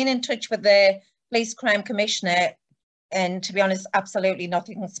 because I've been in touch with the Police Crime Commissioner, and to be honest, absolutely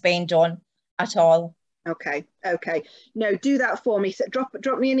nothing's been done at all. Okay. No, do that for me. So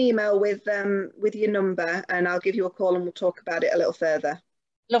drop me an email with your number, and I'll give you a call and we'll talk about it a little further.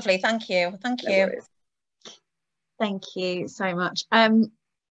 Lovely. Thank you. Thank you. worries. Thank you so much. I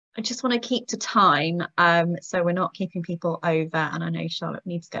just want to keep to time, so we're not keeping people over, and I know Charlotte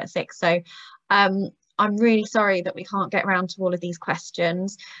needs to go at 6. So I'm really sorry that we can't get around to all of these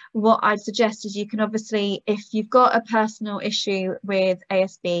questions. What I'd suggest is you can obviously, if you've got a personal issue with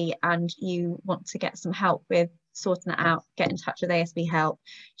ASB and you want to get some help with sorting it out, get in touch with ASB Help.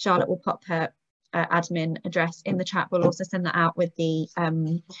 Charlotte will pop her admin address in the chat. We'll also send that out with the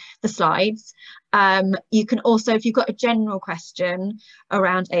slides. You can also, if you've got a general question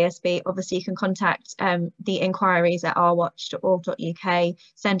around ASB, obviously you can contact the inquiries at ourwatch.org.uk,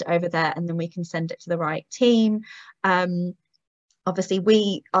 send it over there, and then we can send it to the right team. Obviously,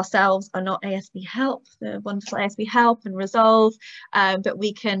 we ourselves are not ASB Help, the wonderful ASB Help and Resolve, but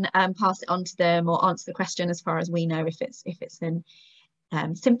we can pass it on to them or answer the question as far as we know if it's an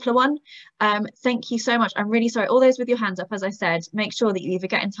simpler one. Thank you so much. I'm really sorry. All those with your hands up, as I said, make sure that you either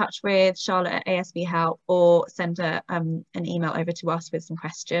get in touch with Charlotte at ASB Help or send an email over to us with some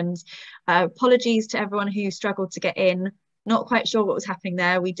questions. Apologies to everyone who struggled to get in. Not quite sure what was happening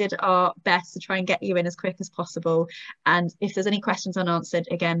there. We did our best to try and get you in as quick as possible. And if there's any questions unanswered,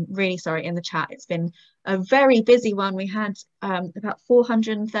 again, really sorry, in the chat. It's been a very busy one. We had about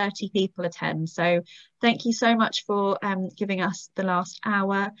 430 people attend. So thank you so much for giving us the last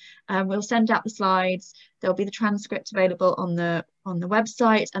hour. We'll send out the slides. There'll be the transcript available on the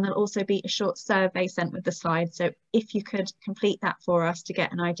website, and there'll also be a short survey sent with the slides. So if you could complete that for us to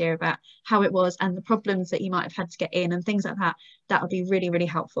get an idea about how it was and the problems that you might have had to get in and things like that, that would be really, really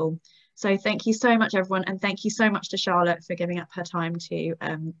helpful. So thank you so much, everyone. And thank you so much to Charlotte for giving up her time to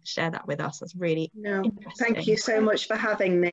share that with us. That's really interesting. Thank you so much for having me.